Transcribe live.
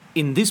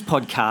In this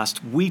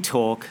podcast, we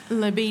talk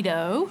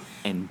libido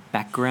and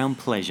background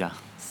pleasure.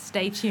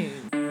 Stay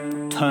tuned.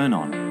 Turn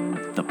On,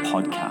 the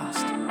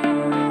podcast.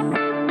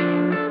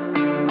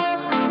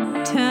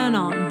 Turn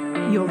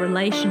on your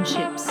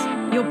relationships,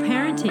 your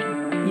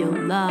parenting, your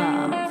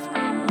love,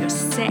 your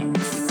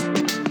sex.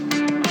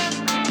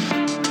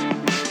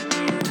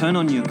 Turn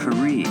on your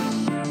career,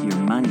 your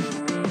money,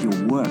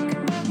 your work,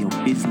 your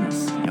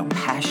business, your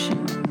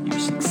passion, your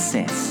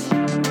success.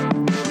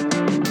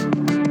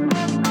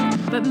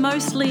 But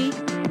mostly,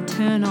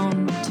 turn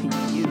on to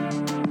you.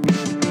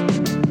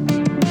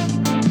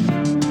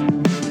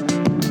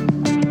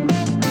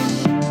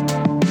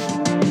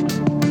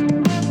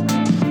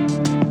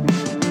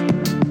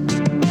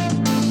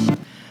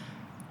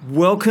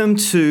 Welcome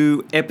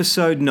to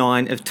episode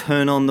 9 of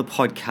Turn On, the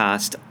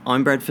podcast.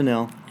 I'm Brad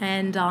Fennell.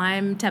 And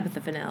I'm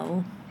Tabitha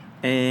Fennell.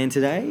 And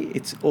today,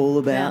 it's all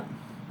about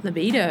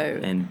libido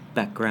and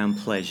background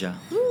pleasure.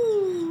 Woo.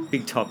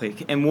 Big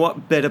topic. And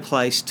what better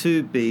place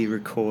to be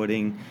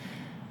recording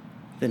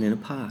than in a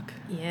park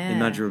in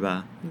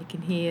Mudgeeraba. You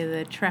can hear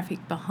the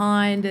traffic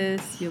behind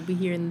us. You'll be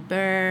hearing the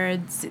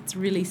birds. It's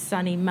really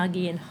sunny,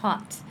 muggy and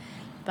hot.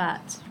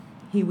 But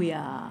here we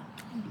are,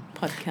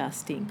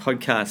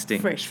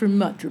 podcasting. Fresh from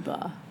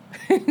Mudgeeraba.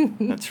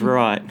 That's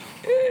right.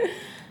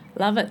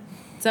 Love it.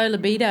 So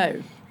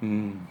libido.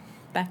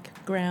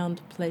 Background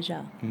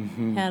pleasure.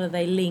 Mm-hmm. How do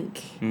they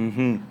link?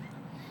 Mm-hmm.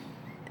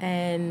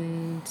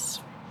 And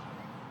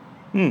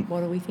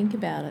what do we think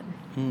about it?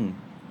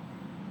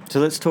 So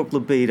let's talk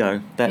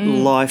libido, that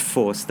life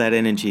force, that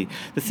energy.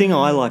 The thing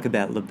I like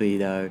about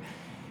libido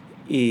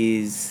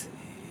is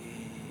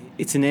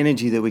it's an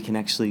energy that we can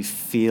actually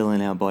feel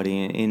in our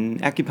body. In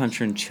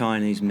acupuncture and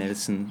Chinese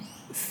medicine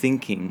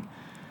thinking,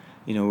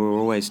 you know, we're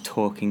always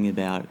talking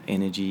about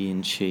energy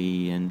and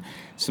qi, and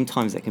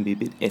sometimes that can be a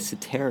bit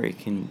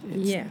esoteric and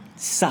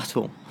it's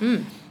subtle.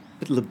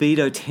 But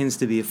libido tends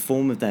to be a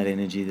form of that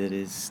energy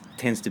that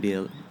tends to be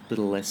a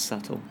little less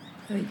subtle.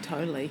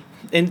 Totally.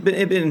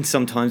 And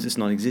sometimes it's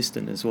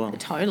non-existent as well.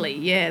 Totally,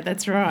 yeah,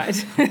 that's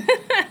right.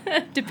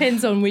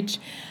 Depends on which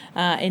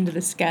end of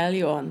the scale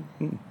you're on.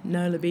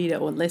 No libido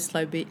or less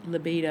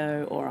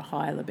libido or a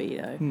high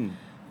libido,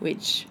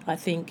 which I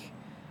think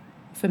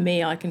for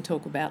me I can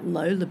talk about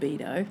low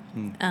libido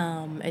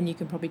and you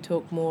can probably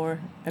talk more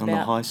about... On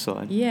the high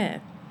side. Yeah.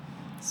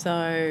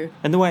 So...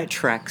 And the way it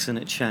tracks and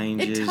it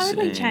changes. It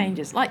totally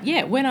changes. Like,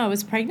 when I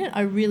was pregnant,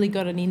 I really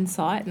got an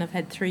insight, and I've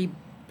had 3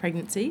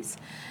 pregnancies.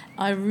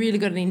 I really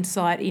got an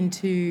insight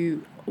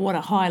into what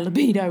a high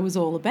libido was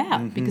all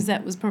about, because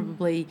that was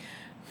probably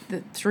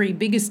the 3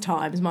 biggest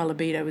times my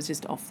libido was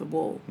just off the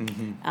wall.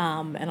 And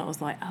I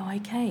was like, oh,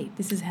 okay,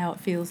 this is how it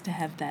feels to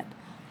have that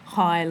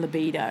high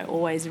libido,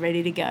 always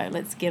ready to go.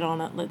 Let's get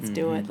on it. Let's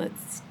do it.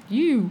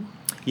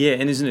 Yeah,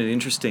 and isn't it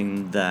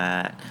interesting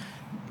that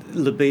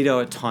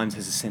libido at times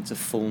has a sense of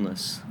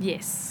fullness?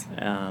 Yes.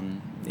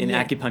 In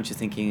acupuncture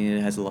thinking,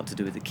 it has a lot to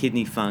do with the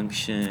kidney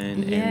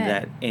function and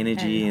that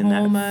energy and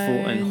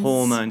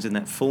hormones and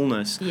that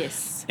fullness.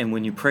 Yes. And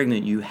when you're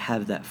pregnant, you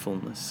have that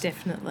fullness.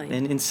 Definitely.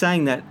 And in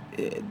saying that,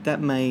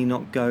 that may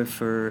not go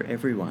for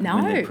everyone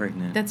when they're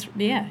pregnant.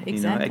 Exactly. You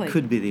know, it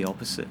could be the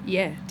opposite.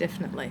 Yeah,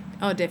 definitely.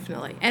 Oh,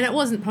 definitely. And it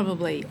wasn't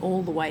probably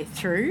all the way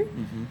through,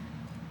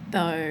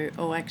 though.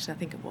 Oh, actually, I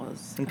think it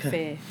was a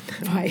fair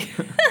way.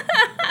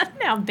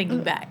 Now I'm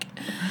thinking back.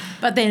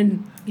 But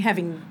then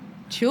having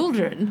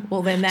children,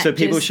 well, then that. So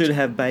people should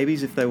have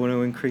babies if they want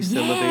to increase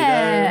their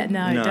libido?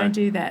 No, don't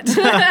do that.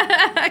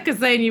 Because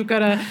then you've got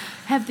to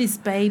have this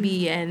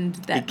baby, and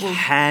that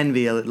can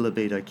be a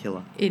libido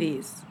killer. It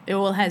is. It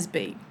all has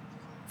been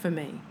for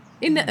me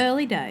in the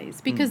early days,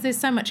 because there's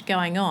so much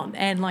going on,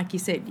 and like you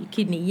said, your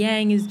kidney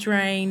yang is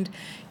drained,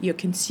 you're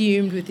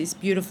consumed with this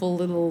beautiful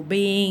little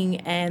being,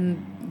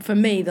 and for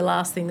me the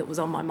last thing that was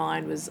on my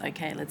mind was,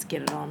 okay, let's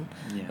get it on,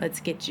 let's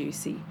get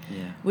juicy,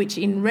 which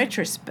in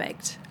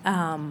retrospect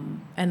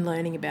and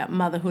learning about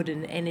motherhood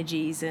and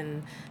energies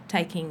and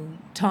taking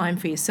time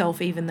for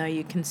yourself even though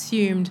you're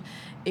consumed,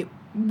 it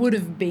would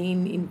have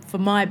been for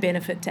my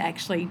benefit to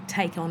actually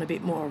take on a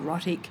bit more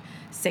erotic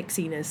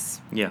sexiness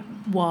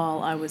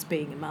while I was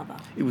being a mother.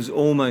 It was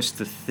almost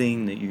the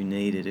thing that you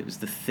needed. It was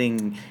the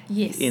thing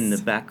in the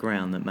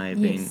background that may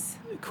have been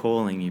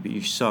calling you, but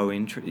you're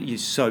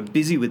so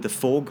busy with the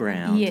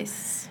foreground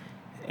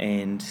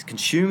and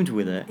consumed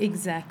with it.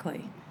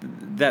 Exactly.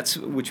 That's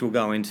which we'll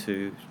go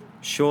into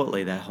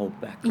shortly, that whole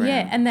background.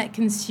 Yeah, and that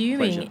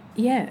consuming... pleasure.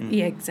 Yeah,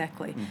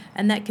 exactly.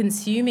 And that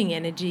consuming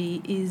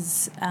energy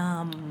is... what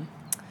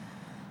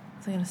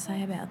was I going to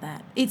say about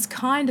that? It's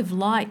kind of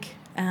like...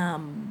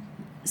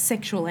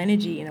 sexual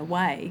energy in a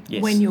way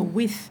when you're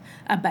with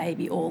a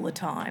baby all the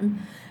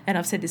time, and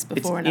I've said this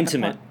before. It's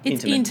intimate.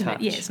 It's intimate.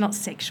 Touch. Yeah, it's not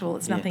sexual.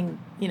 It's nothing,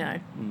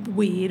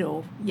 weird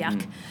or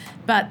yuck.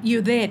 But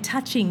you're there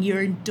touching.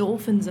 Your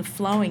endorphins are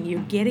flowing.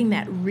 You're getting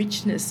that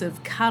richness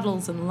of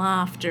cuddles and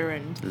laughter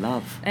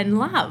and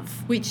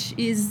love, which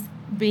is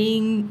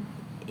being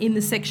in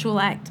the sexual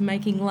act,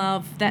 making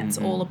love. That's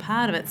all a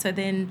part of it. So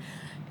then,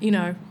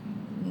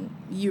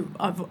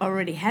 I've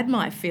already had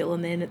my fill,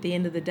 and then at the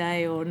end of the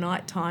day or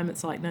night time,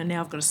 it's like, no,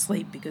 now I've got to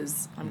sleep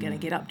because I'm going to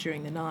get up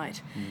during the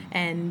night.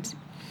 And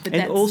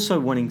also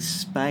wanting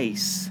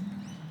space.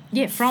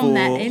 Yeah, from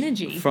that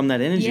energy. From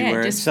that energy, yeah,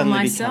 where it just suddenly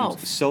for myself.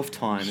 becomes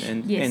self-time.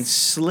 And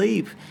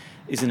sleep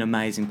is an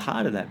amazing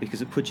part of that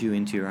because it puts you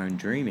into your own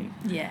dreaming.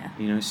 Yeah.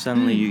 You know,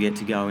 suddenly you get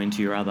to go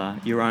into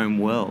your own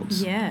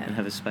worlds and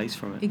have a space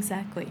from it.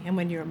 Exactly. And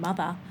when you're a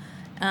mother,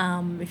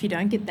 if you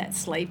don't get that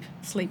sleep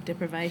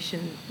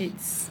deprivation,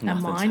 it's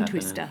Nothing's a mind happening.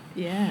 twister.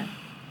 Yeah.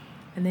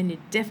 And then you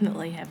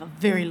definitely have a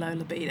very low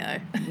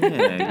libido.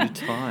 Yeah, you're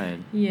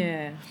tired.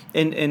 Yeah.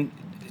 And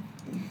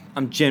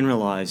I'm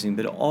generalising,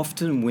 but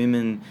often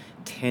women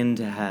tend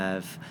to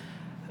have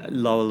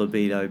lower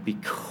libido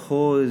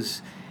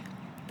because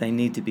they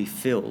need to be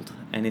filled.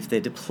 And if they're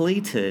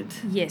depleted...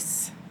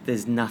 Yes.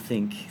 There's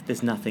nothing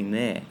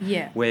there.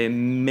 Yeah. Where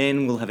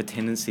men will have a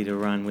tendency to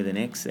run with an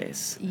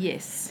excess.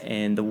 Yes.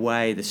 And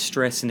the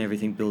stress and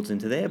everything builds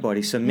into their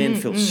body. So men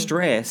feel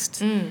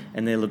stressed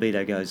and their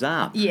libido goes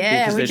up.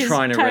 Yeah, because which they're is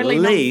trying to totally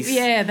release.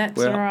 yeah, that's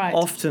where right.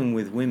 Often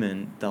with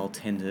women, they'll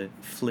tend to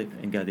flip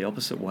and go the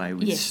opposite way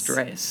with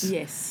stress.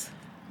 Yes.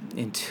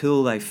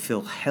 Until they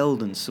feel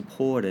held and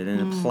supported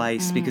in a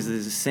place, because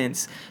there's a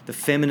sense, the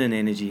feminine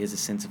energy has a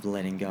sense of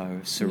letting go,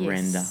 of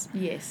surrender.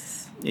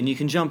 Yes. And you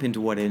can jump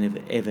into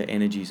whatever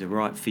energies are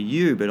right for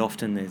you, but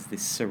often there's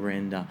this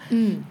surrender.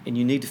 And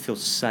you need to feel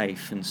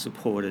safe and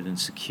supported and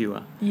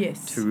secure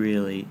to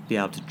really be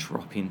able to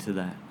drop into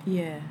that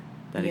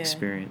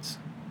experience.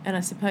 And I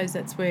suppose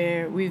that's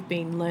where we've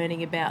been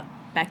learning about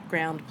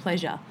background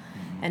pleasure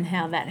and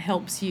how that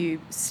helps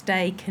you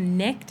stay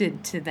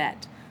connected to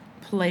that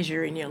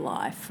pleasure in your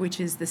life, which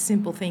is the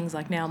simple things.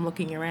 Like now I'm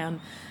looking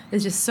around,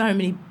 there's just so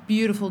many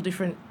beautiful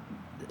different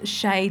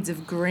shades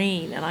of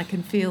green, and I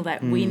can feel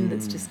that wind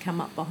that's just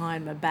come up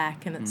behind my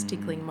back and it's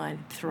tickling my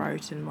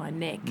throat and my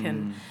neck,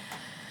 and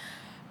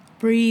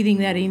breathing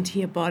that into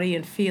your body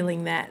and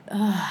feeling that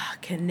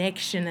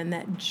connection and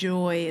that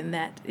joy, and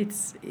that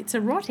it's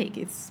erotic,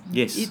 it's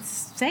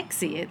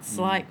sexy, it's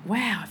like,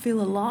 wow, I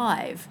feel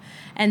alive.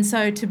 And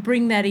so to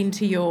bring that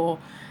into your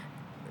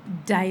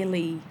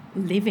daily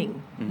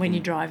living, when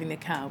you're driving the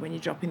car, when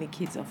you're dropping the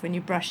kids off, when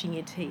you're brushing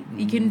your teeth,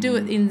 you can do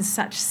it in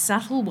such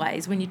subtle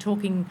ways. When you're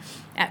talking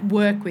at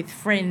work with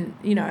friends,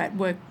 at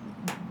work,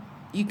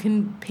 you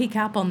can pick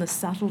up on the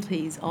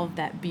subtleties of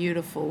that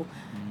beautiful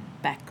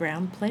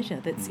background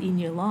pleasure that's in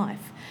your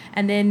life.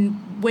 And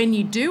then when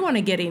you do want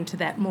to get into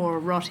that more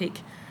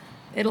erotic,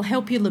 it'll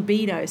help your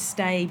libido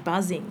stay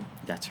buzzing.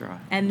 That's right.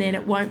 And then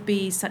it won't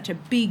be such a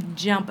big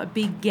jump, a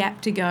big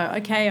gap to go,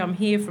 okay, I'm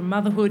here from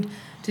motherhood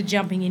to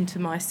jumping into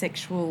my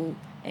sexual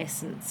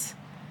essence,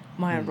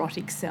 my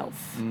erotic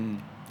self.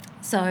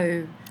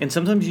 So... And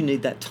sometimes you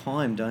need that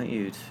time, don't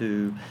you,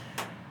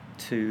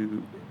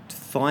 to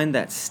find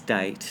that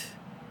state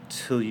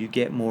till you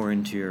get more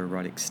into your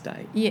erotic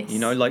state. Yes.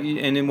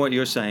 And then what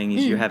you're saying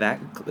is you have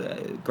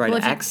greater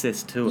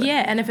access to it.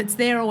 Yeah, and if it's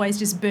there always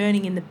just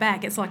burning in the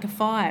back, it's like a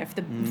fire. If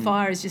the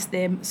fire is just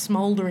there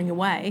smouldering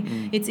away,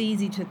 it's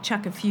easy to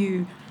chuck a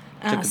few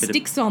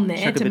sticks on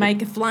there to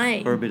make a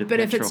flame. Or a bit of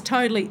petrol. If it's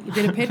totally... A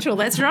bit of petrol,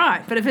 that's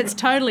right. But if it's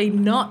totally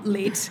not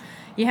lit,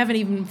 you haven't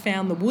even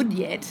found the wood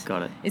yet.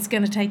 Got it. It's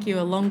going to take you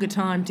a longer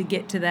time to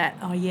get to that,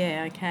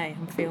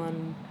 I'm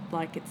feeling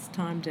like it's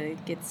time to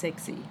get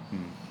sexy.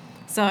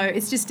 So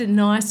it's just a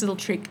nice little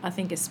trick, I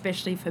think,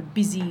 especially for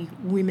busy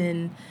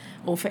women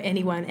or for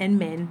anyone, and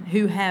men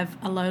who have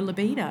a low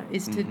libido,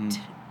 is to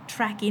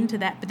track into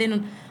that. But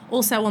then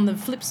also on the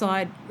flip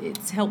side,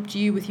 it's helped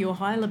you with your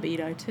high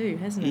libido too,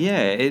 hasn't it?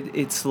 Yeah,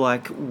 it's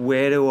like,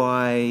 where do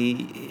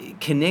I...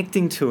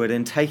 Connecting to it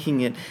and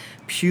taking it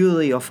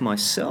purely off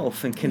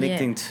myself and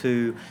connecting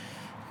to...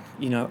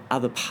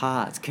 other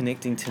parts,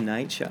 connecting to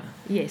nature.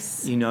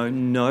 Yes.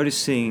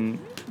 Noticing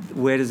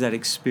where does that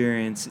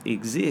experience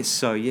exist.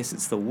 So, yes,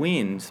 it's the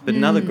wind, but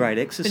another great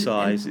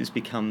exercise is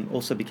become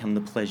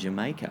the pleasure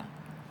maker.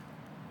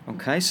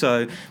 Okay,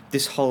 so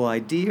this whole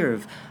idea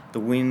of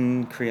the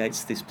wind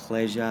creates this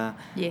pleasure.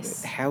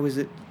 Yes. How is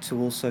it to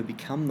also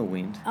become the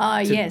wind? Oh,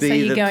 yeah, so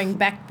you're going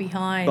back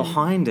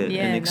behind it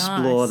and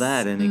explore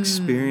that and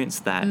experience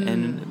that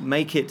and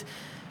make it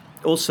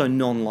also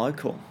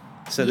non-local.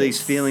 So these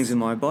feelings in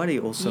my body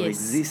also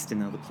exist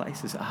in other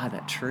places.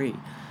 That tree.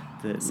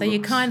 So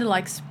you're kind of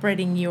like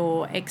spreading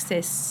your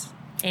excess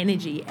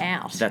energy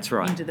out. That's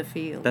right. Into the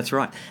field. That's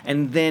right.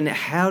 And then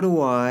how do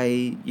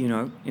I,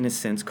 in a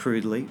sense,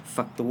 crudely,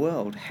 fuck the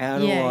world? How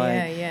do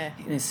I,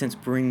 in a sense,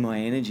 bring my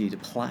energy to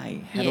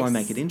play? How do I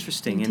make it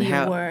interesting? Into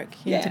your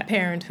work, into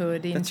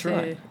parenthood, into... That's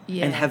right.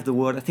 Yeah. And have the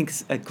world... I think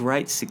a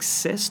great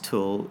success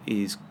tool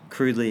is,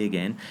 crudely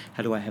again,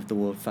 how do I have the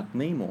world fuck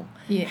me more?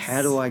 Yes.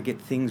 How do I get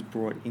things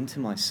brought into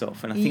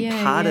myself? And I think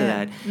part of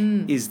that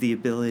is the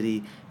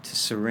ability to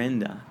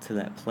surrender to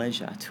that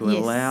pleasure, to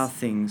allow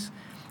things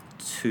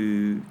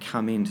to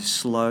come in, to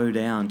slow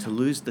down, to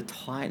lose the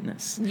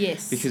tightness.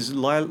 Yes. Because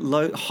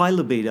high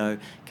libido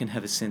can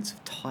have a sense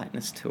of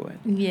tightness to it.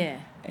 Yeah.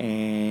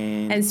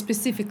 And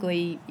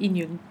specifically in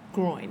your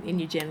groin, in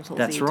your genitals.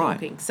 That's you're right.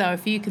 Talking. So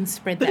if you can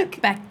spread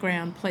that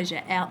background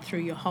pleasure out through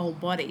your whole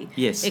body,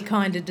 yes, it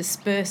kind of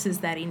disperses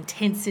that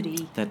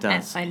intensity that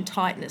does. And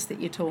tightness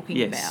that you're talking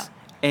yes. about.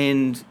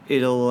 And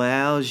it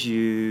allows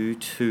you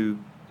to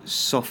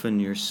soften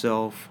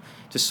yourself,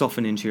 to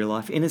soften into your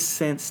life, in a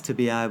sense, to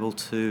be able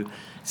to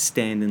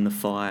stand in the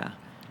fire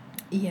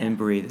and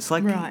breathe. It's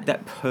like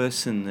that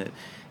person that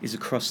is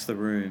across the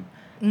room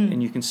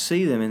and you can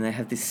see them and they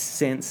have this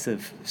sense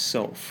of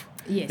self.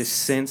 Yes. This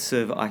sense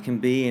of I can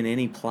be in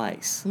any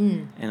place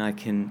and I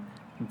can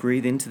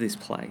breathe into this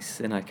place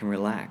and I can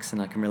relax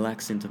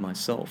into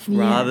myself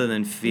rather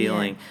than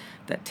feeling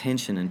that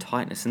tension and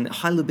tightness. And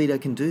high libido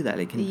can do that.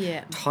 It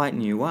can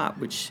tighten you up,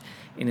 which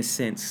in a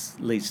sense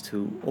leads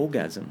to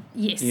orgasm.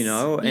 Yes. You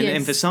know,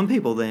 and for some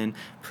people then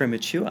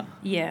premature.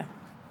 Yeah.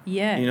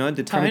 Yeah. You know,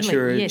 the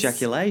premature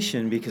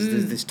ejaculation because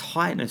there's this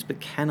tightness, but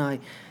can I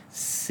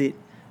sit,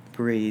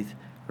 breathe,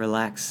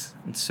 relax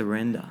and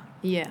surrender?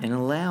 Yeah. And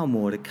allow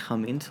more to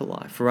come into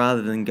life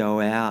rather than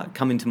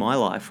come into my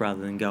life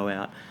rather than go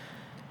out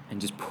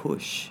and just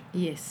push.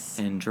 Yes.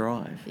 And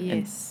drive.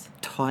 Yes.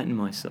 And tighten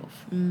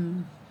myself.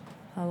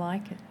 I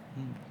like it.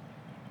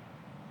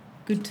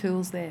 Good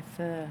tools there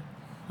for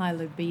high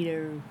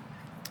libido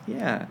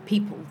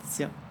peoples.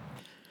 Yeah.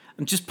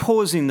 I'm just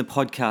pausing the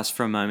podcast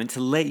for a moment to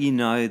let you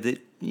know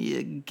that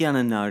you're going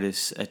to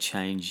notice a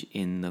change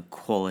in the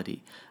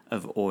quality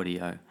of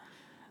audio.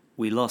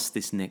 We lost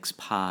this next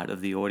part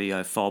of the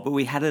audio file, but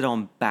we had it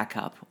on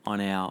backup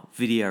on our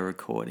video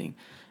recording,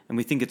 and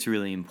we think it's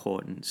really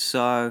important.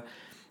 So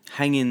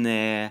hang in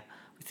there.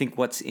 We think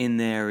what's in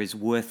there is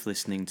worth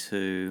listening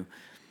to.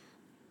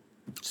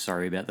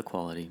 Sorry about the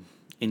quality.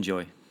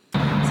 Enjoy.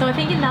 So I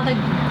think another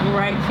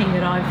great thing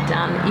that I've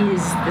done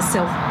is the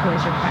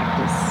self-pleasure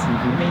practice.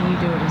 I mean, you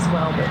do it as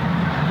well, but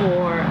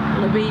for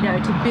libido,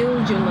 to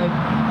build your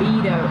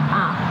libido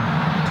up,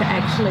 to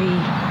actually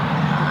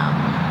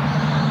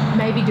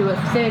maybe do a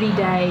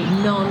 30-day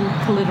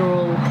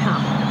non-clitoral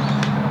cum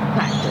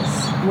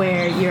practice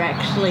where you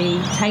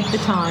actually take the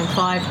time,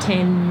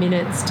 5-10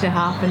 minutes to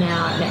half an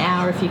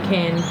hour if you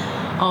can,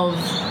 of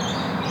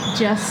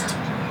just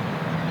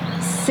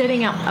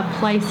setting up a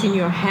place in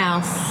your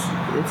house.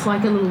 It's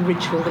like a little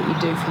ritual that you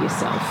do for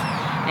yourself,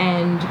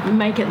 and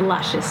make it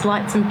luscious.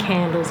 Light some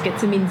candles, get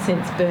some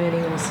incense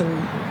burning or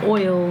some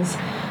oils,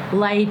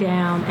 lay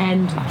down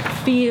and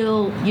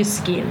feel your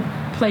skin,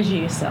 pleasure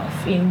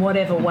yourself in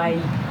whatever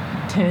way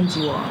turns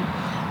you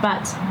on,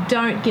 but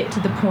don't get to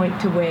the point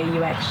to where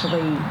you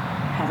actually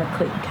have a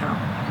clit cum.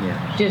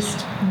 Yeah.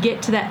 Just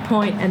get to that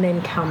point and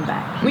then come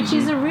back, which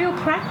is a real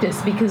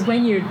practice, because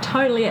when you're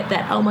totally at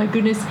that, oh my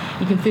goodness,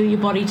 you can feel your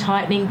body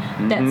tightening,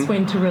 that's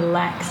when to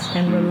relax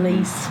and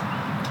release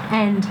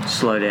and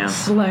slow down.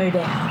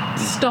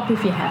 Stop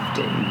if you have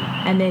to,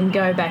 and then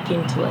go back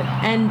into it.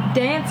 And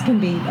dance can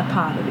be a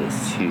part of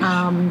this. Huge.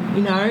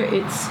 You know,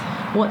 it's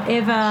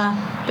whatever,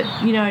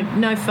 but you know,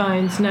 no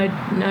phones, no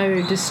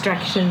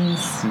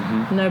distractions,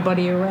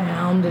 nobody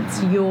around.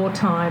 It's your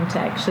time to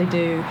actually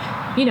do,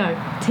 you know,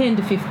 10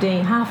 to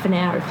 15, half an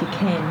hour if you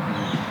can,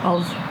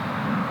 of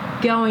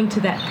going to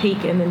that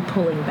peak and then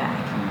pulling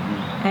back.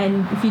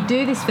 And if you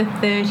do this for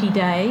 30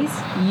 days,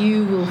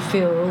 you will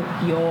feel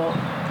your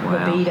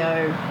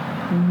libido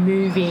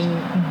moving,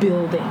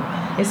 building.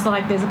 It's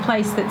like there's a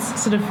place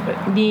that's sort of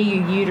near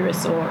your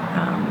uterus or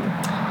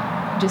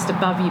just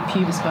above your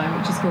pubis bone,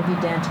 which is called your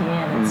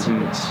dantian. It's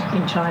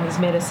in Chinese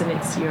medicine,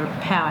 it's your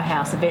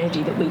powerhouse of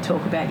energy that we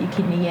talk about, your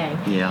kidney yang.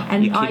 Yeah,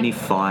 and your kidney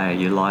fire,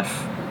 your life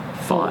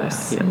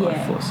force. Fire. Yeah,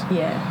 life force.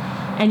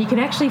 Yeah. And you can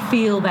actually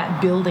feel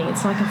that building.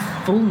 It's like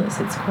a fullness.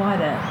 It's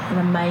quite an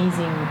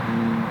amazing,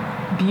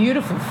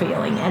 beautiful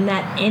feeling. And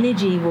that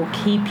energy will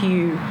keep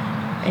you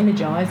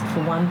energized,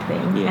 for one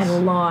thing, and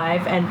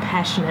alive and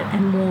passionate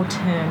and more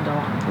turned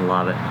on.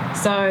 Love it.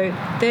 So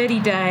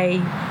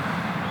 30-day,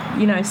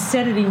 you know,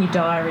 set it in your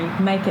diary,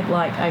 make it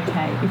like,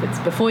 okay, if it's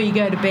before you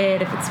go to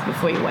bed, if it's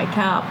before you wake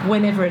up,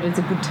 whenever it is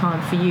a good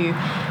time for you.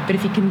 But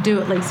if you can do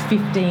at least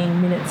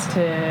 15 minutes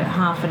to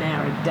half an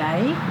hour a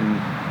day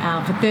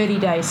for 30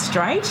 days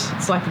straight,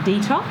 it's like a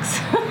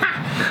detox.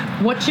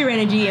 Watch your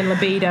energy and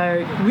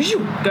libido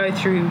go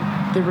through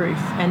the roof,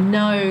 and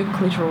no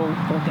clitoral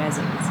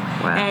orgasms.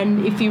 Wow.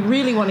 And if you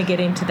really want to get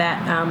into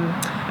that,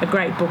 a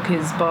great book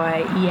is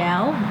by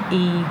Eyal,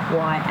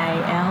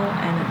 E-Y-A-L,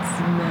 and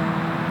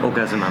it's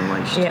Orgasm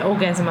Unleashed. Yeah,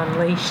 Orgasm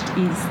Unleashed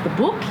is the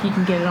book. You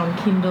can get it on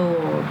Kindle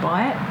or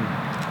buy it.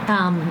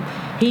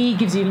 He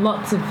gives you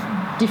lots of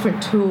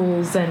different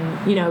tools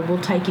and, you know,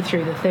 will take you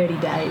through the 30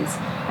 days.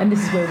 And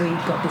this is where we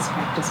got this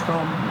practice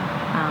from.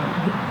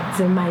 It's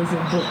an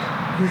amazing book.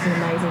 He's an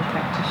amazing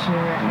practitioner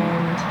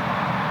and,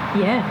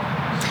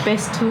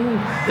 best tool.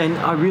 And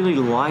I really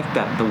like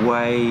that, the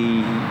way,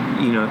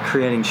 you know,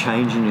 creating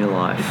change in your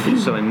life.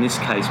 So in this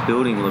case,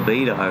 building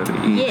libido.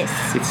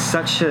 It's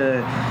such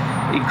a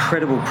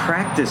incredible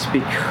practice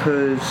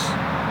because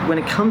when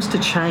it comes to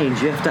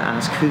change, you have to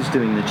ask who's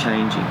doing the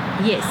changing.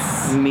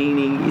 Yes.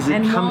 Meaning, is it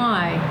And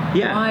why?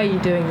 Yeah. Why are you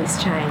doing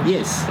this change?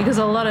 Yes. Because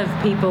a lot of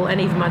people, and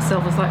even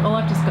myself, is like, oh,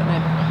 I've just got no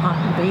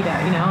libido.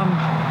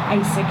 I'm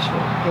asexual.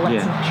 Well,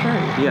 that's not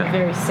true. Yeah. I'm a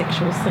very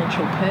sexual,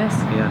 sensual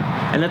person.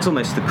 Yeah. And that's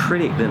almost the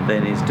critic that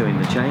then is doing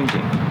the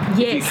changing. Yes.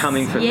 If you're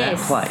coming from that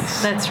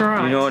place. That's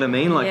right. You know what I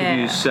mean? Like if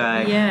you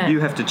say, you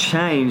have to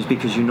change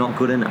because you're not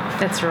good enough.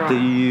 That's right.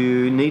 That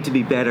you need to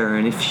be better,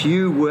 and if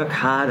you work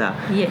harder,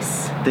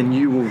 then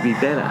you will be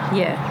better.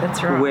 Yeah,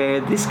 that's right.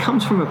 Where this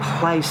comes from a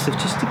place of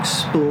just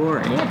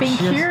exploring. Yeah, being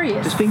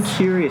curious. Just being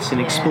curious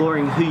and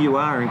exploring who you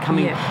are and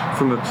coming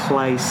from a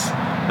place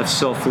of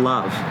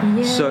self-love.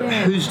 Yeah. So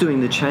who's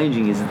doing the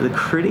changing? Is it the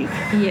critic?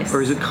 Yes.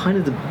 Or is it kind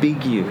of the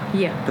big you?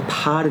 Yeah. The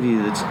part of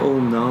you that's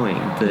all-knowing,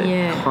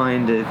 that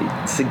kind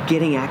of, so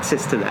getting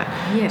access to that.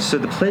 Yeah. So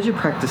the pleasure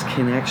practice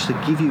can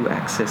actually give you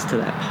access to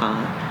that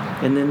part,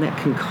 and then that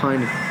can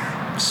kind of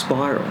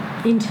spiral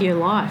into your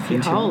life,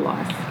 your whole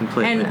life.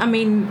 Completely. And I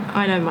mean,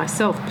 I know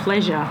myself,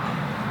 pleasure,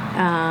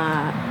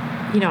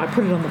 I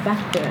put it on the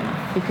back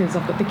burner because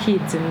I've got the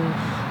kids and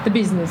the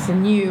business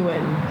and you,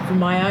 and for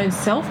my own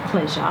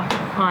self-pleasure,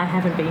 I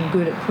haven't been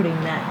good at putting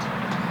that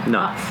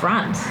up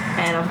front.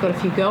 And I've got a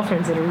few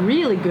girlfriends that are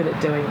really good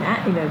at doing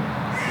that in a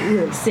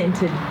really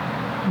centered,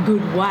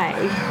 good way,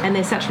 and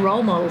they're such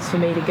role models for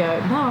me to go,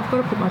 no, I've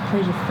got to put my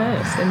pleasure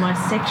first, and my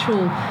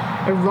sexual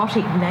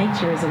erotic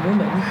nature as a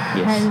woman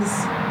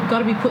has got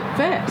to be put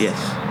first. Yes.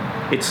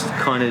 It's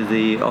kind of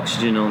the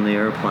oxygen on the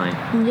aeroplane.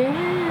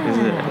 Yeah.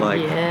 Isn't it?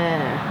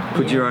 Like,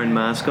 put your own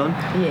mask on.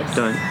 Yes.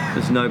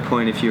 There's no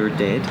point if you're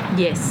dead.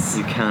 Yes.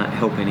 You can't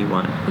help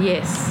anyone.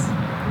 Yes.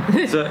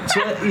 So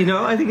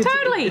I think it's...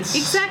 Totally.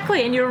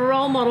 Exactly. And you're a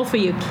role model for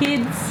your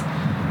kids,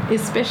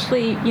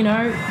 especially,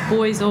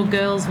 boys or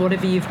girls,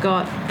 whatever you've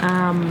got,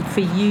 for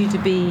you to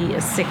be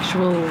a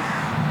sexual,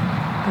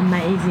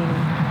 amazing,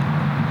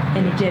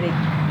 energetic,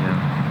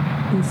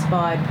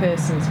 inspired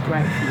person is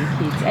great for your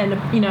kids,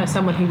 and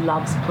someone who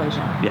loves pleasure.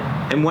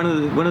 Yeah. And one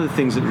of the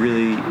things that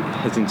really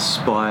has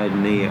inspired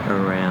me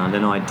around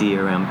an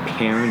idea around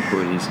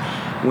parenthood is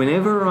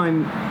whenever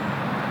I'm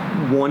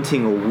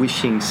wanting or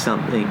wishing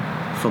something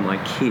for my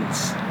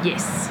kids,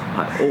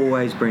 I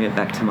always bring it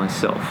back to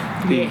myself,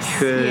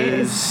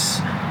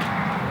 because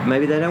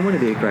maybe they don't want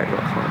to be a great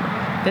rock climber.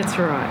 That's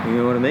right. You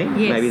know what I mean?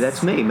 Yes. Maybe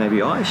that's me.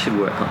 Maybe I should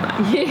work on that.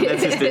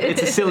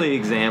 It's a silly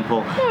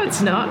example. No,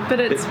 it's not,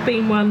 but it's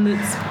been one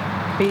that's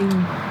been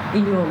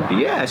in your life.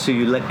 Yeah, so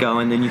you let go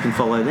and then you can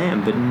follow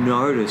them, but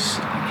notice,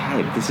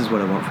 okay, this is what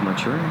I want for my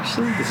children,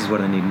 actually. This is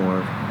what I need more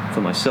of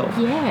for myself.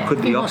 Yeah.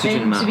 Put the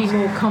oxygen mask. To be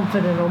more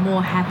confident or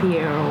more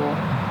happier or,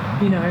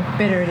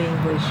 better at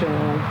English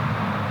or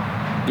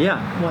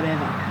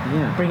whatever.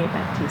 Yeah. Bring it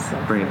back to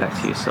yourself. Bring it back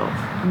to yourself.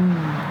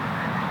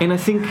 And I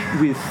think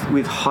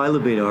with high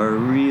libido, a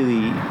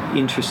really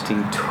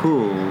interesting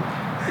tool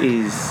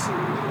is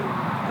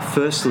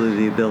firstly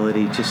the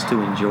ability just to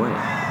enjoy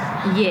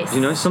it. Yes.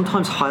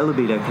 Sometimes high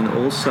libido can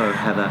also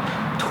have a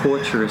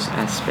torturous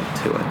aspect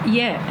to it.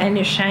 Yeah, and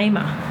a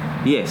shamer.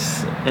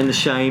 Yes, and the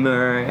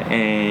shamer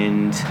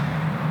and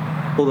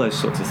all those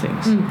sorts of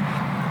things.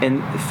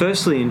 And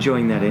firstly,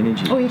 enjoying that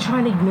energy. Or you try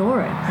and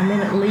ignore it, and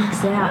then it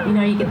leaks out.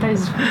 You get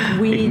those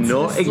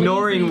weird...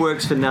 Ignoring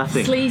works for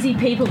nothing. Sleazy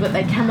people, but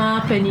they come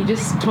up and you're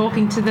just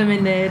talking to them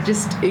and they're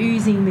just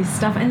oozing this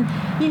stuff. And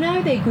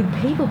they're good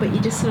people, but you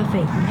just sort of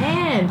think,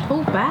 man,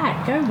 pull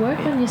back, go work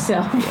on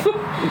yourself.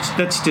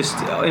 That's just...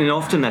 And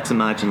often that's a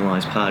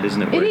marginalised part, isn't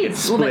it? Where it gets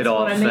is. split Well,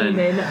 off. That's what I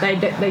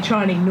mean. They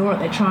try and ignore it,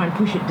 they try and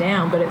push it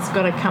down, but it's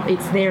got to come...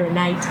 It's their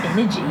innate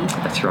energy.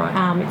 That's right.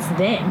 It's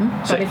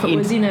them. So but if it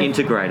was in a...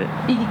 Integrate it.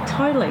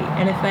 Totally.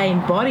 And if they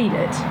embodied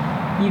it,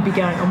 you'd be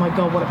going, oh my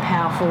God, what a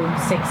powerful,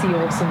 sexy,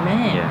 awesome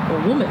man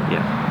or woman.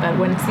 Yeah. But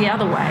when it's the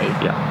other way...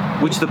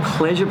 Yeah. Which the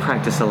pleasure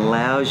practice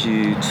allows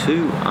you to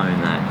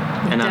own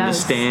that and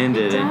understand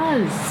it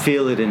and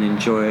feel it and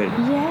enjoy it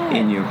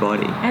in your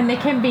body. And there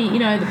can be,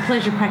 the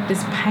pleasure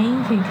practice,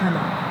 pain can come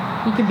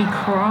up. You can be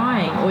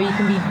crying or you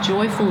can be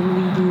joyfully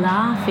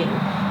laughing.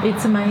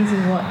 It's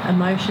amazing what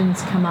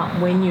emotions come up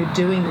when you're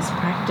doing this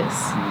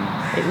practice.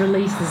 It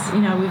releases,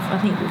 I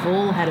think we've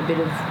all had a bit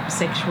of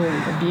sexual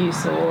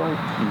abuse or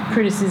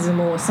criticism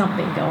or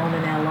something go on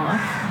in our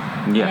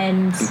life. Yeah,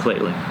 and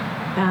completely.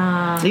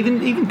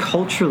 Even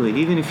culturally,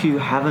 even if you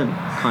haven't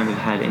kind of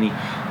had any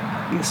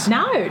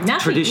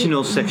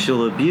traditional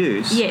sexual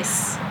abuse,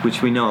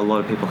 which we know a lot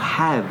of people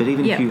have, but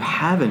even if you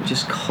haven't,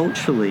 just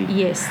culturally,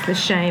 the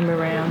shame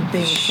around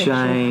being a sexual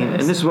person.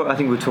 And this is what I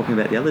think we were talking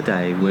about the other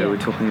day, where we're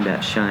talking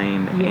about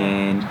shame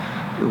and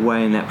the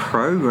way in that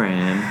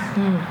program,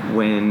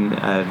 when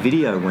a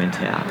video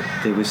went out,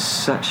 there was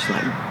such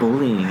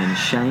bullying and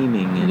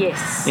shaming, and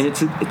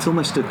it's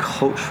almost a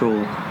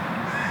cultural.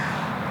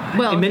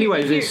 Well, in many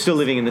ways, we're still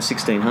living in the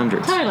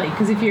 1600s. Totally,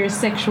 because if you're a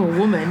sexual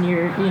woman,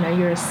 you're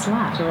a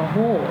slut or a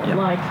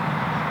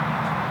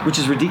whore, which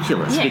is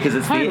ridiculous because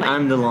it's the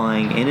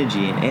underlying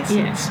energy and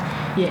essence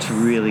that's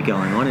really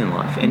going on in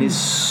life, and is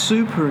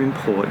super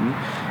important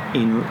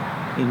in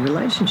in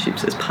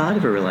relationships as part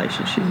of a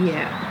relationship.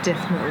 Yeah,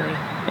 definitely.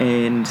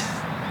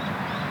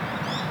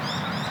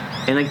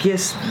 And I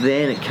guess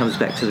then it comes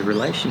back to the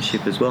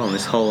relationship as well, and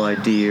this whole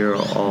idea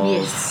of,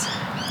 Yes.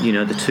 you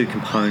know, the two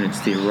components,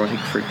 the erotic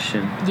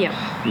friction, Yep.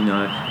 you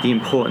know, the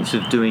importance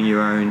of doing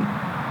your own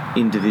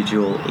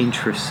individual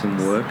interests and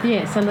work.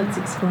 Yeah, so let's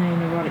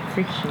explain erotic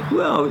friction.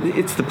 Well,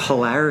 it's the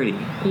polarity.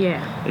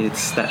 Yeah.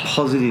 It's that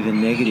positive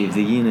and negative,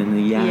 the yin and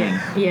the yang.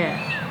 Yeah.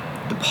 Yeah.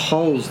 The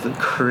poles that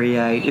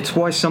create... It's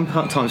why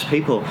sometimes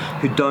people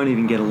who don't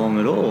even get along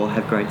at all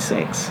have great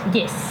sex.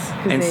 Yes,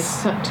 And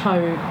because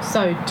they're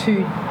so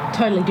two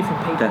totally different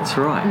people. That's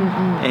right.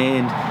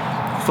 And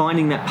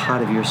finding that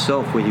part of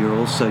yourself where you're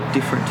also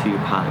different to your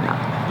partner.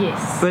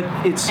 Yes. But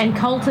it's and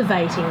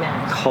cultivating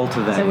that.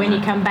 cultivating So when you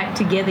that. come back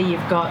together,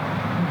 you've got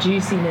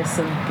juiciness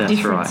and That's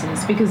differences.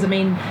 right. Because, I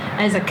mean,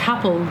 as a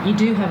couple, you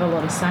do have a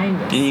lot of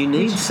sameness. And you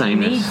need which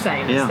sameness. You need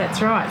sameness, Yeah.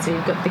 that's right. So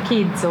you've got the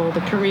kids or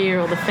the career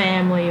or the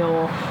family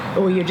or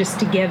you're just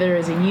together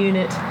as a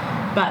unit.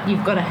 But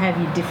you've got to have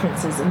your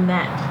differences, and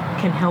that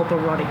can help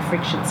erotic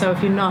friction. So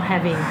if you're not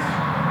having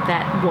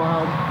that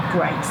wild,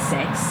 great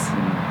sex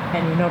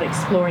and you're not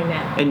exploring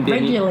that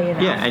regularly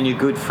enough. Yeah, and you're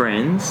good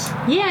friends.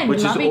 Yeah, and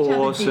which you love is each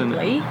awesome.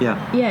 other deeply.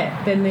 Yeah.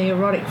 Yeah, then the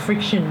erotic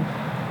friction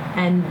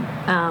and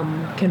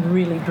can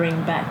really bring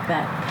back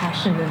that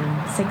passion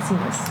and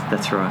sexiness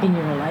That's right. in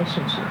your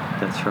relationship.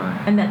 That's right.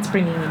 And that's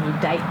bringing in your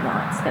date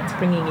nights. That's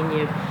bringing in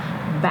your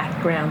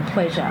background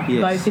pleasure.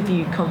 Yes. Both of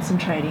you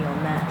concentrating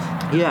on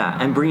that. Yeah,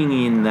 and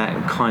bringing in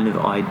that kind of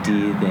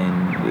idea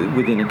then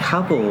within a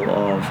couple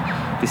of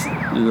this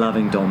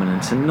loving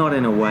dominance, and not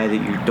in a way that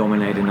you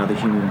dominate another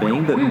human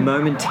being, but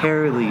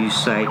momentarily you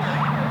say,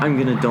 I'm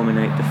going to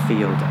dominate the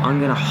field. I'm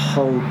going to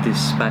hold this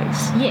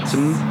space. Yes. So,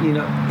 you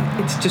know,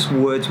 it's just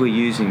words we're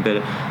using, but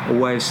a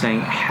way of saying,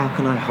 how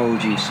can I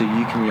hold you so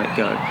you can let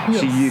go,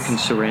 so Yes. you can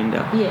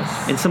surrender?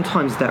 Yes. And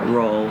sometimes that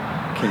role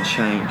can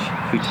change,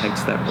 who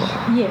takes that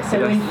role. Yeah, so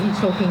But I when you're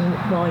talking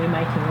while you're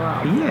making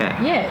love.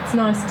 Yeah. Yeah, it's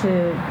nice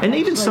to... And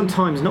even actually-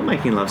 sometimes not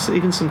making love, so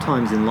even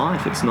sometimes in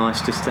life, it's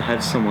nice just to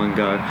have someone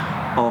go,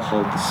 I'll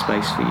hold the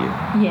space for you.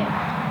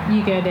 Yeah.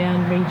 You go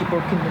down, read your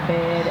book in the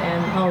bed,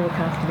 and I'll look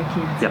after the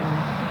kids. Yep.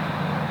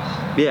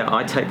 And, Yeah,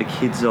 I take the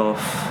kids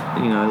off,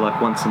 you know, like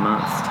once a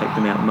month, take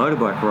them out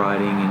motorbike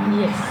riding,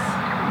 and yes.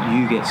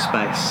 you get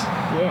space.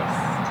 Yes.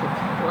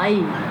 To play.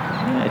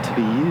 Yeah, to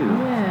be you.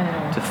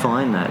 Yeah. To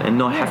find that and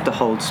not have to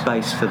hold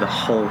space for the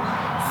whole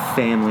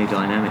family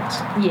dynamics.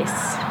 Yes.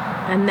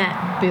 And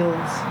that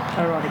builds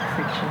erotic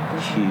friction,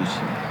 doesn't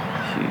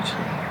it?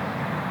 Hugely.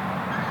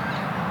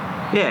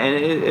 Yeah,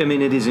 and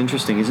it is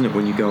interesting, isn't it,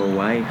 when you go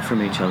away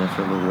from each other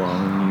for a little while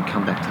and you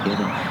come back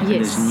together. And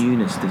Yes. there's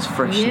newness, there's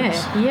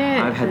freshness.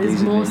 Yeah. I've had There's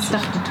these more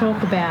adventures. stuff to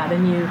talk about,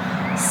 and you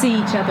see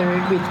each other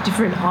with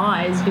different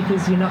eyes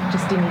because you're not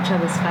just in each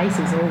other's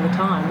faces all the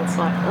time. It's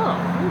like, oh,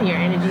 your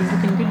energy's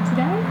looking good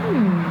today.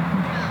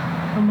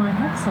 I might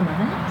have some of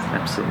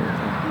that. Absolutely.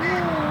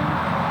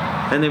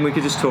 Yeah. And then we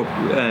could just talk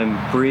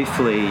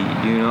briefly,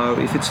 you know,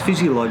 if it's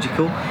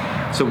physiological.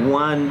 So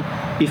one,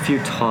 if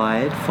you're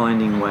tired,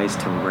 finding ways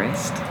to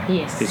rest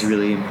Yes. is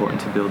really important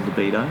to build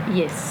libido.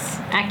 Yes,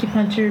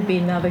 acupuncture would be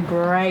another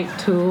great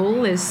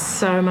tool. There's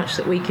so much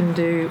that we can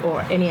do,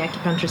 or any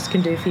acupuncturist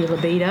can do for your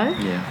libido,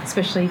 Yeah.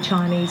 especially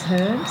Chinese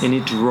herbs. And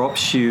it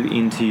drops you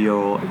into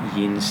your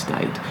yin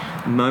state.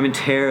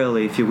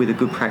 Momentarily, if you're with a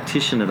good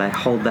practitioner, they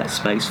hold that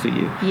space for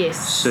you. Yes.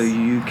 So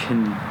you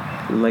can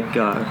let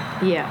go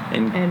Yeah.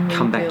 and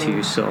come back to rebuild.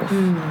 yourself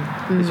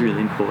is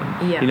really important.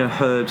 Yeah. You know,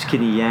 herbs,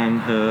 kidney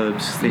yang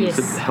herbs, things Yes.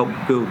 that help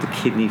build the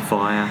kidney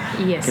fire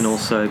Yes. can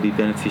also be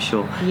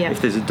beneficial. Yep.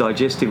 If there's a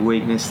digestive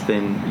weakness,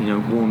 then, you know,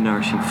 warm,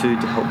 nourishing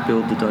food to help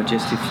build the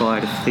digestive fire,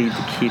 to feed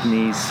the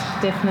kidneys.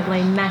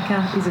 Definitely,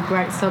 maca is a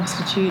great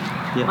substitute.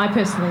 Yep. I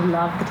personally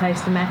love the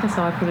taste of maca,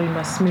 so I put it in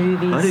my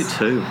smoothies. I do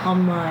too.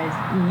 On my,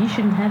 you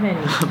shouldn't have any.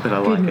 But I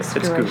like it. Goodness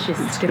It's good. gracious,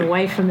 It's get good.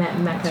 away from that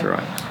maca. That's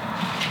right.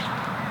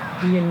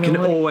 You're Can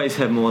naughty. always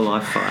have more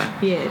life fire.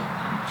 Yeah.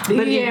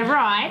 But yeah,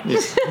 right.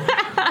 Yes.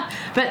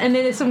 And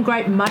then there's some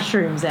great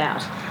mushrooms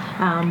out.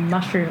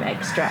 Mushroom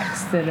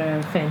extracts that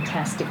are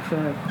fantastic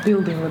for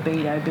building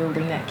libido,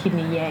 building that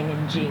kidney yang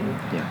and jing.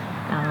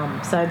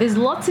 Yeah. So there's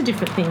lots of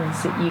different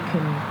things that you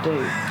can do.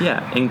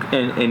 Yeah,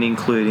 and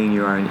including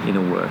your own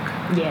inner work.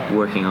 Yeah.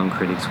 Working on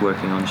critics,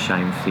 working on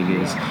shame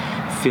figures,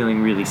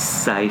 feeling really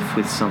safe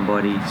with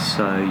somebody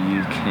so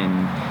you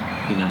can,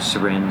 you know,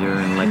 surrender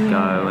and let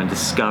go and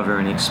discover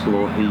and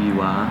explore who you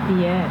are.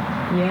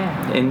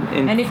 Yeah.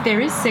 And if there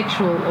is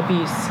sexual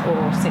abuse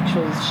or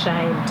sexual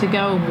shame, to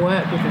go and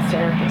work with a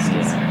therapist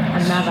is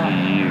another.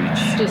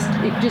 huge.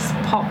 It just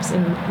pops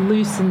and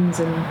loosens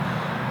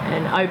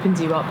and opens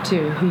you up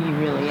to who you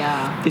really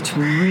are. It's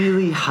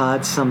really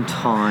hard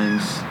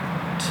sometimes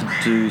to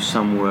do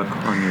some work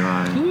on your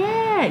own.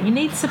 Yeah, you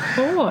need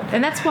support.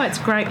 And that's why it's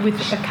great with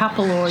a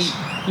couple or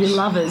your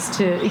lovers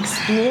to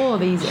explore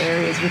these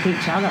areas with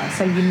each other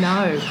so you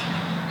know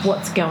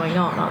what's going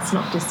on. It's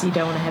not just you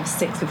don't want to have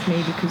sex with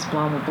me because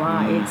blah, blah,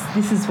 blah. It's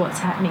this is what's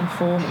happening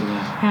for me.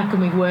 Yeah. How can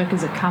we work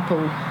as a couple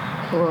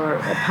or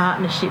a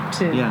partnership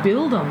to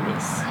build on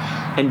this.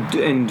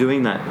 And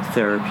doing that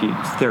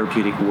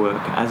therapeutic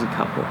work as a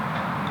couple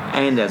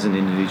and as an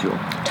individual,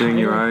 doing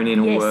your own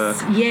inner work.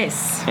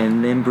 Yes.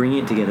 And then bringing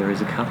it together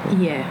as a couple.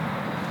 Yeah,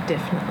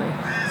 definitely.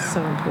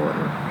 So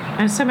important.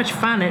 And it's so much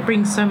fun. It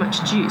brings so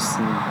much juice.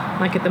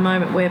 Like at the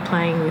moment we're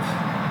playing with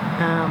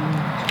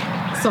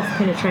soft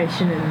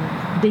penetration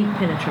and deep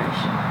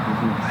penetration.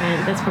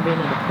 And that's probably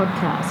another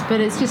podcast. But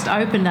it's just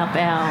opened up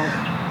our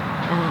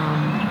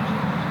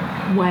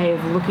way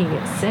of looking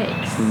at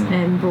sex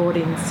and brought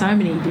in so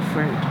many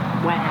different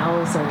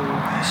wows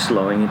and...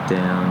 Slowing it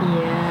down.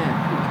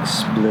 Yeah.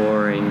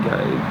 Exploring,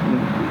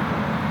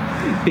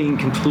 being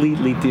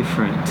completely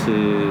different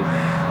to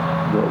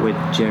what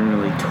we're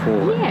generally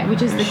taught. Yeah,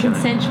 which is the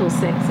consensual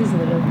sex, isn't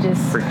it? Of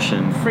just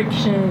friction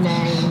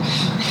and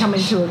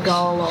coming to a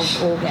goal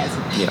of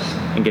orgasm. Yeah,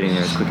 and getting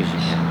there as quick as you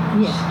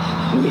can.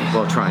 Yeah.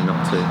 Well, trying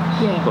not to.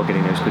 Yeah. Well,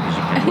 getting there as quick as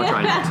you can. Well,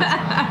 trying not to.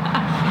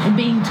 And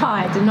being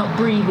tight and not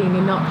breathing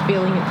and not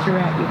feeling it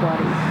throughout your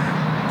body.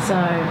 So,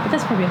 but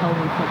that's probably a whole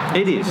new podcast.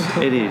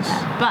 It is.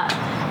 But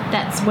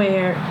that's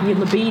where your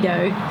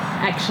libido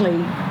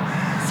actually,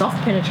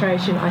 soft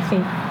penetration, I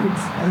think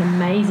it's an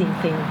amazing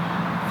thing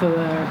for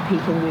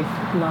people with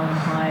low and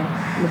high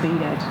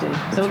libido to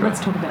do. So let's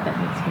talk about that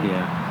next week.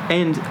 Yeah.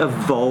 And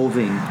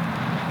evolving,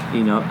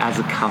 as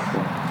a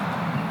couple.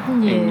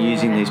 Yeah. And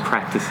using these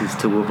practices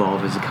to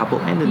evolve as a couple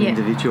and an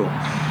individual.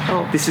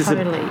 Oh, this is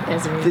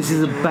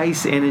a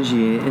base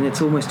energy, and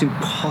it's almost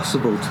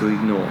impossible to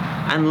ignore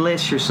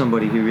unless you're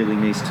somebody who really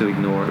needs to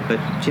ignore it. But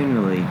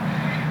generally,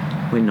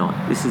 we're not.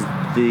 It's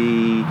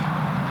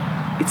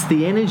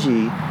the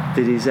energy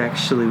that is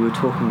actually, we're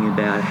talking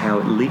about how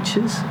it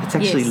leaches. It's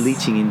actually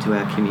leaching into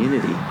our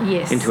community,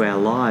 into our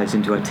lives,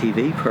 into our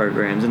TV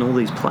programs and all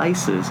these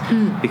places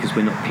because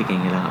we're not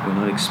picking it up, we're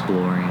not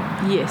exploring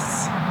it.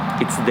 Yes.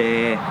 It's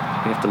there.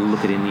 We have to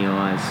look it in the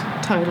eyes.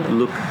 Totally.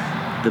 Look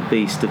the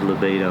beast of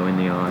libido in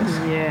the eyes.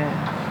 Yeah.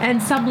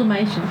 And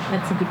sublimation,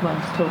 that's a good one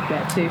to talk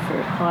about too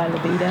for high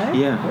libido.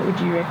 Yeah. What would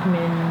you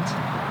recommend?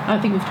 I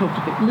think we've talked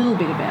a little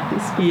bit about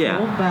this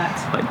before, but...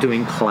 Like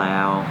doing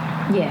plow.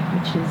 Yeah,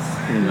 which is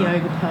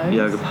yoga pose.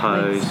 Yoga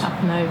pose. Legs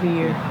up and over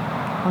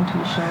onto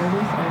your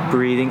shoulders.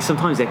 Breathing,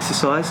 sometimes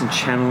exercise and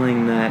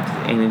channeling that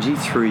energy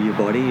through your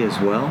body as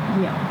well.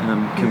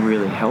 Can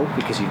really help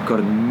because you've got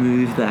to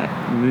move that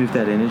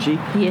energy.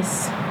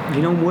 Yes.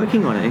 I'm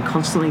working on it and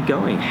constantly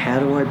going, how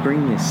do I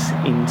bring this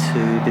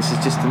this is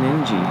just an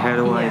energy. How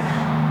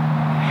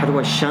do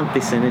I shunt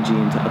this energy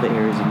into other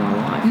areas of my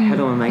life? How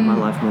do I make my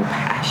life more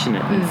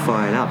passionate and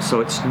fired up?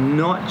 So it's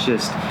not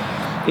just,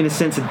 in a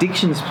sense,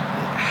 addictions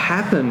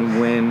happen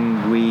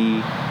when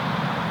we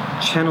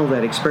channel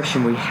that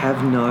expression. We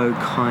have no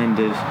kind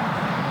of,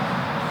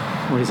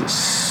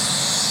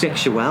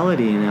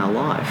 sexuality in our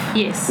life.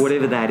 Yes.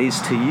 Whatever that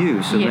is to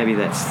you. So maybe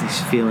that's these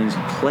feelings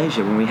of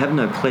pleasure. When we have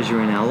no pleasure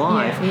in our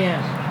life,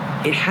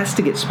 it has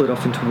to get split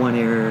off into one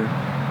area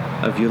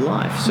of your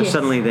life. So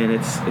suddenly then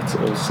it's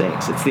all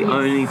sex. It's the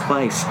only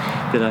place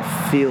that I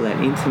feel that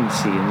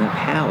intimacy and that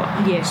power.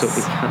 Yes. So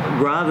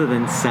rather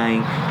than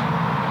saying,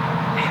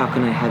 how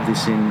can I have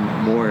this in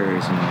more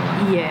areas in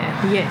my life?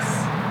 Yeah. Yes.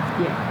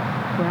 Yeah.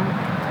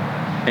 Right.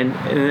 And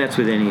that's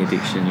with any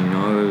addiction,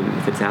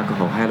 if it's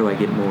alcohol, how do I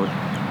get more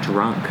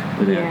drunk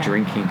without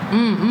drinking?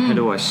 How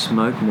do I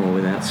smoke more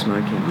without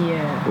smoking?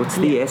 Yeah. What's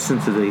the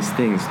essence of these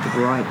things?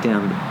 Write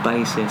down the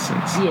base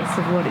essence. Yes,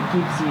 of what it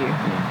gives you.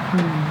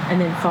 Yeah. And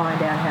then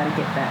find out how to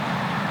get that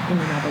in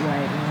another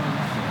way of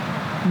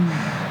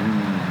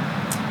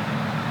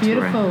life.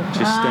 Beautiful.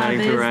 Just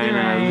starting to rain. A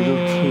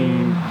little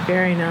king.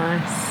 Very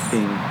nice.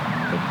 Thing.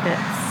 I think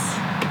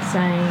that's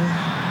saying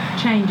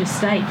change a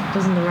state.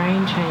 Doesn't the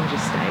rain change a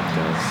state? It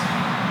does.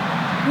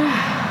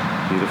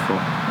 Beautiful.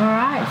 All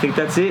right. I think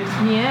that's it.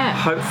 Yeah.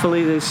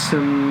 Hopefully there's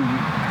some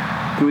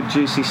good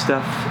juicy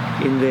stuff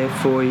in there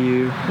for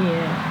you.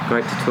 Yeah.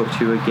 Great to talk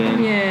to you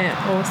again. Yeah,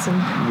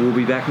 awesome. We'll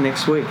be back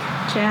next week.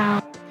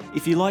 Ciao.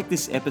 If you like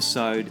this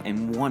episode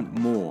and want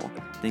more,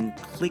 then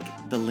click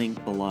the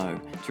link below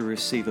to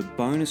receive a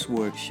bonus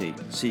worksheet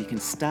so you can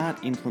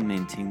start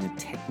implementing the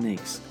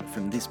techniques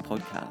from this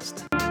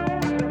podcast.